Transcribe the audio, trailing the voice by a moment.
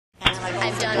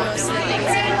I've done most of the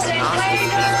things in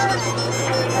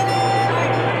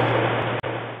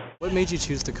What made you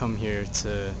choose to come here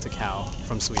to Cal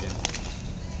from Sweden?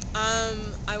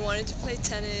 I wanted to play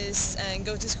tennis and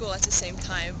go to school at the same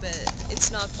time, but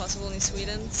it's not possible in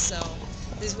Sweden, so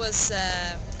this was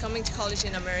coming to college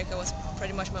in America was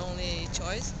pretty much my only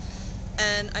choice.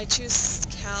 And I choose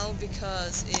Cal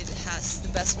because it has the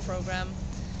best program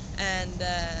and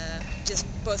just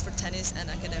both for tennis and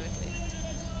academically.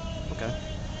 Okay.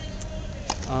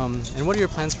 And what are your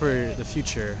plans for the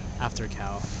future after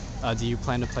Cal? Do you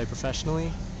plan to play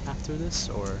professionally after this,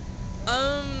 or?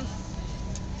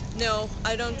 No,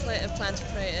 I don't plan to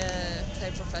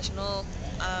play professional.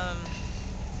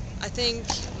 I think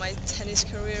my tennis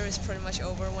career is pretty much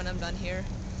over when I'm done here.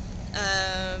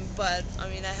 But I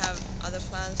mean, I have other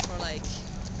plans for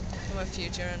my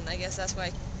future, and I guess that's why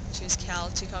I choose Cal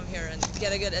to come here and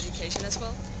get a good education as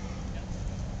well.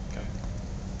 Okay.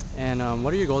 And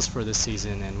what are your goals for this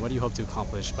season, and what do you hope to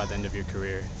accomplish by the end of your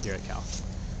career here at Cal?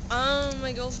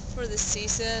 My goals for this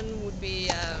season would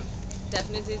be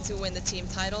definitely to win the team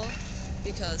title,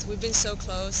 because we've been so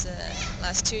close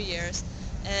last 2 years,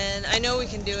 and I know we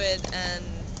can do it, and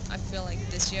I feel like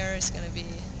this year is gonna be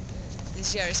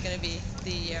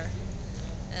the year,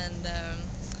 and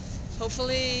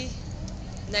hopefully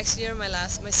next year, my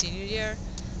senior year,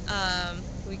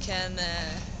 we can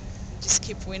just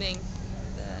keep winning,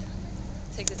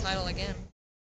 take the title again.